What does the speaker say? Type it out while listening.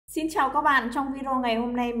Xin chào các bạn, trong video ngày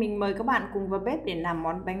hôm nay mình mời các bạn cùng vào bếp để làm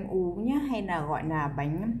món bánh ú nhé, hay là gọi là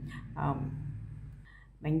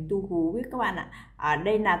bánh tu hú với các bạn ạ.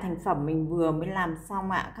 Đây là thành phẩm mình vừa mới làm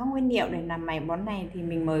xong ạ. Các nguyên liệu để làm món này thì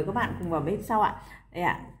mình mời các bạn cùng vào bếp sau ạ. Đây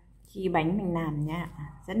ạ, khi bánh mình làm nhá,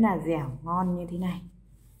 rất là dẻo ngon như thế này.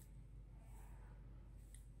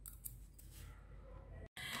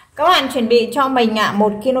 Các bạn chuẩn bị cho mình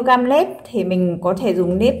 1 kg nếp, thì mình có thể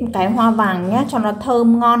dùng nếp cái hoa vàng nhé cho nó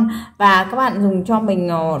thơm ngon. Và các bạn dùng cho mình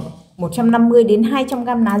 150 đến 200 g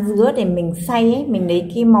lá dứa để mình xay ấy. Mình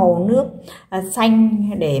lấy cái màu nước xanh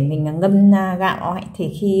để mình ngâm gạo ấy.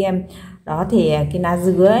 Thì khi đó thì cái lá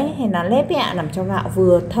dứa ấy, hay lá nếp ấy, làm cho gạo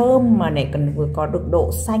vừa thơm mà lại còn vừa có được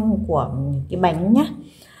độ xanh của cái bánh nhé.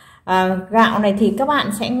 Gạo này thì các bạn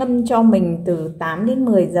sẽ ngâm cho mình từ 8 đến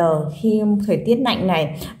 10 giờ khi thời tiết lạnh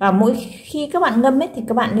này. Và mỗi khi các bạn ngâm ấy thì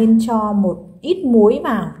các bạn nên cho một ít muối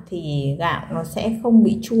vào thì gạo nó sẽ không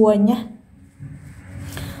bị chua nhé.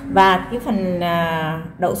 Và cái phần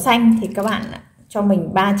đậu xanh thì các bạn cho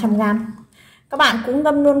mình 300 g. Các bạn cũng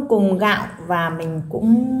ngâm luôn cùng gạo và mình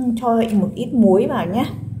cũng cho một ít muối vào nhé.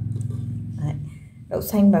 Đấy. Đậu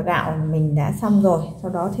xanh và gạo mình đã xong rồi.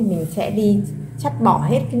 Sau đó thì mình sẽ đi chắt bỏ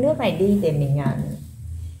hết cái nước này đi để mình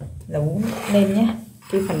nấu lên nhé.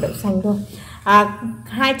 Cái phần đậu xanh thôi.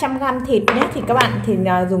 200 g thịt nhé, thì các bạn thì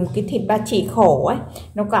dùng cái thịt ba chỉ khổ ấy,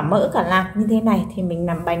 nó cả mỡ cả lạc như thế này thì mình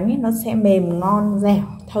làm bánh ấy, nó sẽ mềm ngon dẻo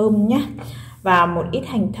thơm nhé. Và một ít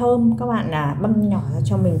hành thơm các bạn băm nhỏ ra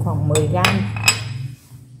cho mình khoảng 10 g.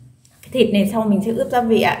 Cái thịt này sau mình sẽ ướp gia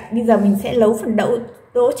vị ạ. Bây giờ mình sẽ nấu phần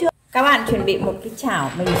đỗ trước. Các bạn chuẩn bị một cái chảo,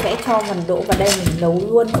 mình sẽ cho phần đỗ vào đây mình nấu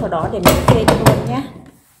luôn, sau đó để mình thêm luôn nhé.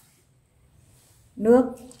 Nước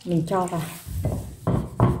mình cho vào.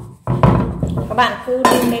 Các bạn cứ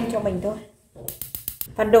đun lên cho mình thôi.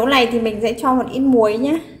 Phần đỗ này thì mình sẽ cho một ít muối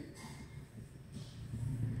nhé.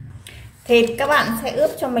 Thịt các bạn sẽ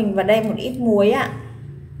ướp cho mình vào đây một ít muối ạ.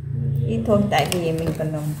 Ít thôi, tại vì mình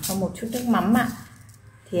cần có một chút nước mắm ạ.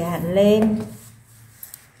 Thì hẳn lên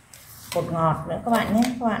bột ngọt nữa các bạn nhé.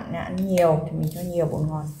 Các bạn ăn nhiều thì mình cho nhiều bột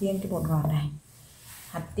ngọt, riêng cái bột ngọt này.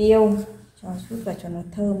 Hạt tiêu cho chút vào cho nó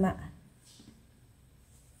thơm ạ.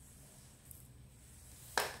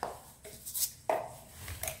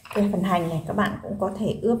 Cái phần hành này các bạn cũng có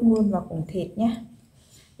thể ướp luôn vào cùng thịt nhé.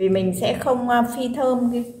 Vì mình sẽ không phi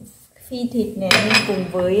thơm cái phi thịt này lên cùng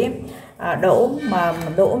với đỗ, mà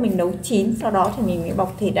đỗ mình nấu chín, sau đó thì mình mới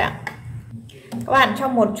bọc thịt ạ. Các bạn cho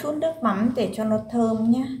một chút nước mắm để cho nó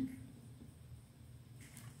thơm nhé.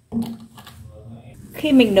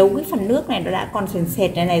 Khi mình nấu cái phần nước này nó đã còn sền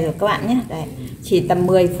sệt này rồi các bạn nhé. Đấy, chỉ tầm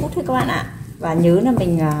 10 phút thôi các bạn ạ. Và nhớ là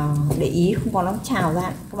mình để ý không có nó trào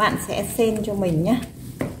ra. Các bạn sẽ xên cho mình nhé.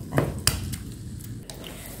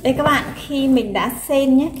 Đây các bạn, khi mình đã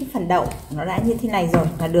xên nhé, cái phần đậu nó đã như thế này rồi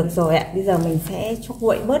là được rồi ạ. Bây giờ mình sẽ cho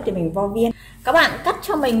nguội bớt để mình vo viên. Các bạn cắt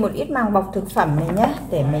cho mình một ít màng bọc thực phẩm này nhé,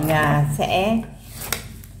 để mình sẽ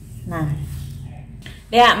làm.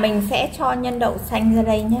 Đây ạ, mình sẽ cho nhân đậu xanh ra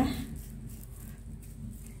đây nhé.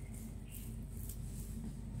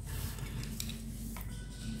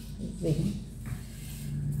 Dính.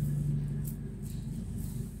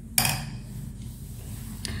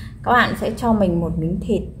 Các bạn sẽ cho mình một miếng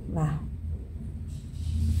thịt vào.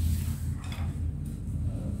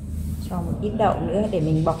 Cho một ít đậu nữa để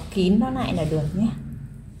mình bọc kín nó lại là được nhé.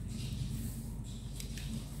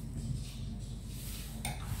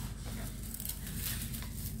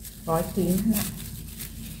 Gói kín lại.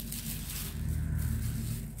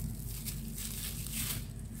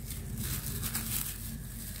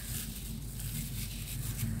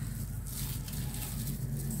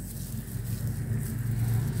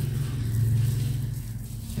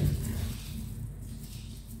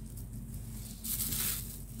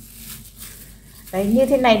 Đấy, như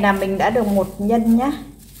thế này là mình đã được một nhân nhá.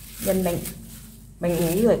 Nhân mình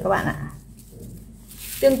ú rồi các bạn ạ.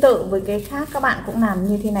 Tương tự với cái khác các bạn cũng làm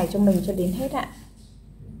như thế này cho mình cho đến hết ạ.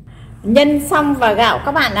 Nhân xong và gạo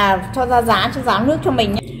các bạn cho ra giá, cho ráo nước cho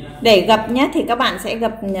mình nhé. Để gập nhé thì các bạn sẽ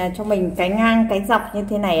gập cho mình cái ngang cái dọc như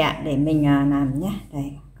thế này ạ, để mình làm nhé.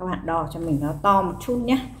 Đây, các bạn đo cho mình nó to một chút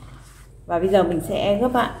nhé. Và bây giờ mình sẽ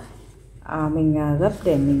gấp ạ. Mình gấp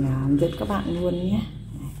để mình hướng dẫn các bạn luôn nhé.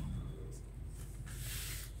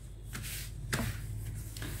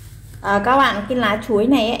 Các bạn, cái lá chuối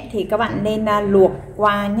này ấy, thì các bạn nên luộc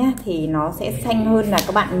qua nhé, thì nó sẽ xanh hơn là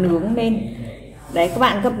các bạn nướng lên. Đấy, các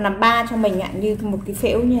bạn gập làm 3 cho mình ạ, như một cái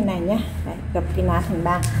phễu như này nhé. Đấy, gập cái lá thành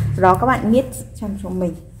 3. Đó các bạn miết cho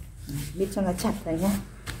mình, miết cho nó chặt rồi nhé,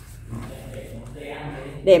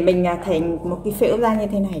 để mình thành một cái phễu ra như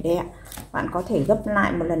thế này đây ạ. Bạn có thể gấp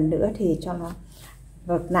lại một lần nữa thì cho nó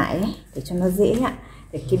gập lại ấy, để cho nó dễ ạ.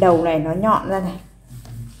 để cái đầu này nó nhọn ra này.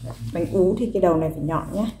 Bánh ú thì cái đầu này phải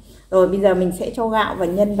nhọn nhé. Rồi bây giờ mình sẽ cho gạo và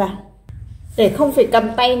nhân vào. Để không phải cầm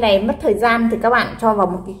tay này mất thời gian thì các bạn cho vào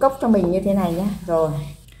một cái cốc cho mình như thế này nhé. Rồi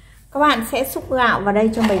các bạn sẽ xúc gạo vào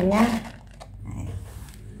đây cho mình nhé.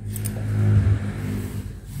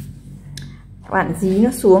 Các bạn dí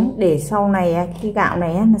nó xuống để sau này khi gạo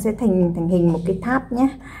này nó sẽ thành hình một cái tháp nhé,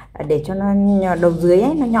 để cho nó đầu dưới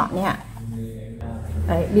ấy, nó nhọn nhé ạ.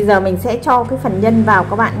 Đấy, bây giờ mình sẽ cho cái phần nhân vào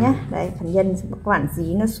các bạn nhé. Đấy, phần nhân các bạn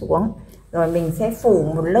dí nó xuống rồi mình sẽ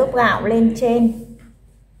phủ một lớp gạo lên trên.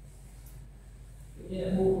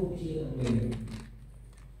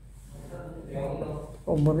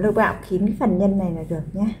 Phủ một lớp gạo kín cái phần nhân này là được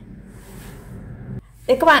nhé.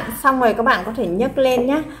 Đấy các bạn, xong rồi các bạn có thể nhấc lên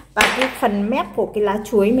nhé. Và cái phần mép của cái lá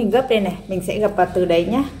chuối mình gấp đây này, mình sẽ gập vào từ đấy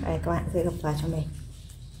nhé. Đây các bạn sẽ gập vào cho mình.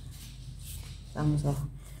 Xong rồi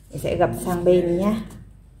mình sẽ gập sang bên nhé.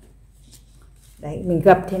 Đấy, mình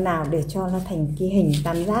gập thế nào để cho nó thành cái hình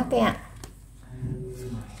tam giác đấy ạ.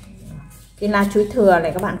 Cái lá chuối thừa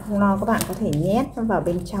này các bạn không lo, các bạn có thể nhét nó vào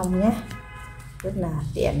bên trong nhé, rất là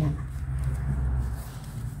tiện ạ.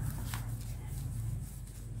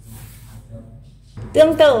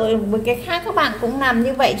 Tương tự với cái khác các bạn cũng làm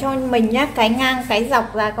như vậy cho mình nhé, cái ngang cái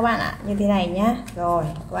dọc ra các bạn ạ, như thế này nhé. Rồi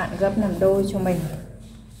các bạn gấp làm đôi cho mình,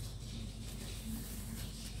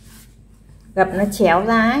 gập nó chéo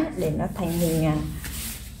ra ấy, để nó thành hình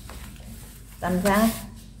tam giác.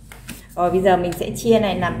 Rồi bây giờ mình sẽ chia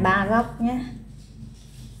này làm 3 góc nhé.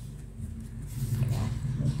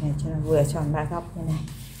 Này cho nó vừa tròn 3 góc như này,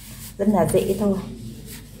 rất là dễ thôi.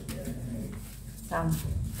 Xong,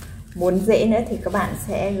 muốn dễ nữa thì các bạn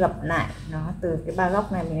sẽ gập lại nó từ cái 3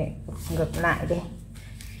 góc này, mình lại gập lại đây.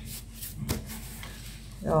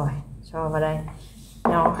 Rồi cho vào đây,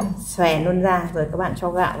 nó xòe luôn ra. Rồi các bạn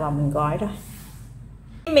cho gạo vào mình gói rồi.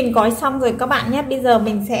 Mình gói xong rồi các bạn nhé. Bây giờ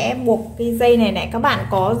mình sẽ buộc cái dây này này. Các bạn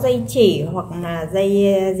có dây chỉ hoặc là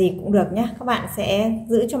dây gì cũng được nhé. Các bạn sẽ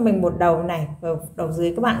giữ cho mình một đầu này, và đầu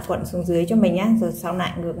dưới các bạn quận xuống dưới cho mình nhé. Rồi sau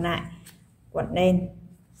lại ngược lại quận lên,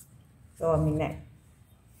 rồi mình lại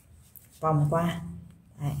vòng qua.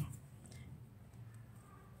 Đấy.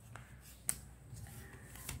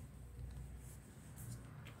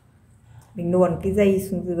 Mình luồn cái dây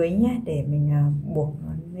xuống dưới nhé, để mình buộc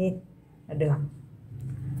nó lên là được.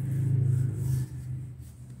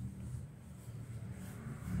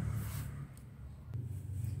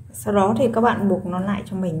 Sau đó thì các bạn buộc nó lại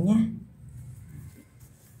cho mình nhé.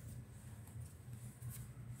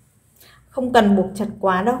 Không cần buộc chặt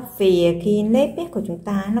quá đâu, vì khi nếp ấy của chúng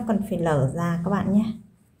ta nó còn phải lở ra các bạn nhé.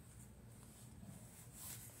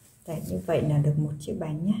 Đấy, như vậy là được một chiếc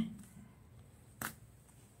bánh nhé.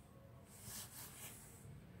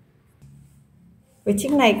 Với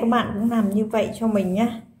chiếc này các bạn cũng làm như vậy cho mình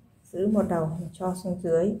nhé. Giữ một đầu cho xuống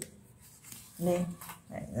dưới lên,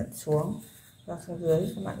 lại dẫn xuống, cho xuống dưới,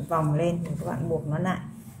 các bạn vòng lên rồi các bạn buộc nó lại.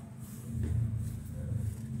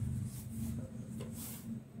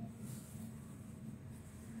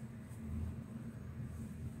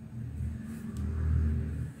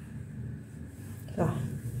 Rồi.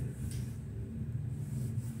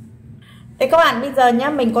 Thế các bạn, bây giờ nhá,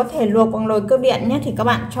 mình có thể luộc bằng nồi cơm điện nhé, thì các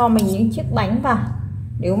bạn cho mình những chiếc bánh vào.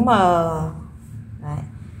 Nếu mà đấy,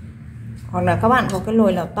 hoặc là các bạn có cái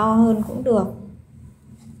nồi nào to hơn cũng được.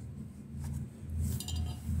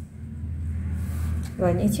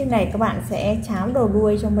 Rồi những chiếc này các bạn sẽ cháo đầu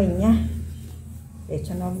đuôi cho mình nhé, để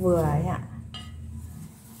cho nó vừa ấy ạ.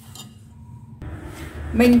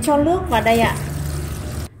 Mình cho nước vào đây ạ,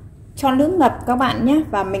 cho nước ngập các bạn nhé,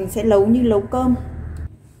 và mình sẽ nấu như nấu cơm.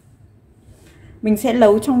 Mình sẽ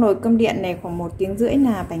nấu trong nồi cơm điện này khoảng 1 tiếng rưỡi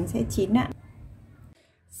là bánh sẽ chín ạ.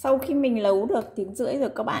 Sau khi mình nấu được 1 tiếng rưỡi rồi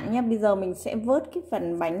các bạn nhé, bây giờ mình sẽ vớt cái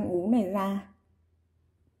phần bánh ú này ra.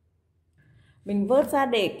 Mình vớt ra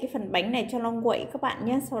để cái phần bánh này cho nó nguội các bạn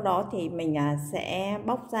nhé. Sau đó thì mình sẽ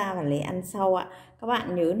bóc ra và lấy ăn sau ạ. Các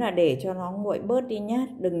bạn nhớ là để cho nó nguội bớt đi nhé,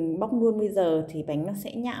 đừng bóc luôn bây giờ thì bánh nó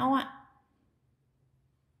sẽ nhão ạ.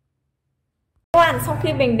 Các bạn, sau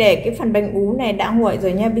khi mình để cái phần bánh ú này đã nguội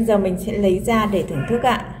rồi nha, bây giờ mình sẽ lấy ra để thưởng thức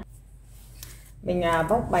ạ. Mình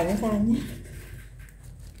bóc bánh ra nhé.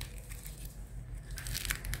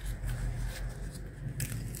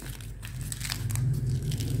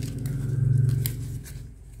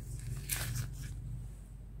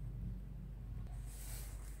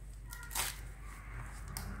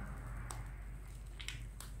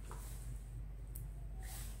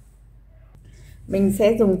 Mình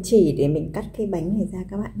sẽ dùng chỉ để mình cắt cái bánh này ra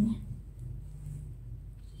các bạn nhé.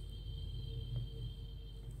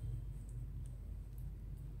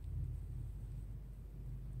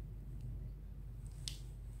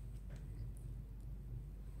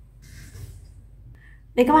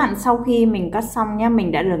 Đây các bạn, sau khi mình cắt xong nhá,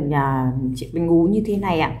 mình đã được bánh ú như thế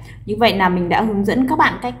này ạ. Như vậy là mình đã hướng dẫn các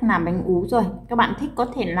bạn cách làm bánh ú rồi. Các bạn thích có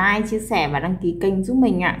thể like, chia sẻ và đăng ký kênh giúp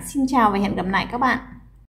mình ạ. Xin chào và hẹn gặp lại các bạn.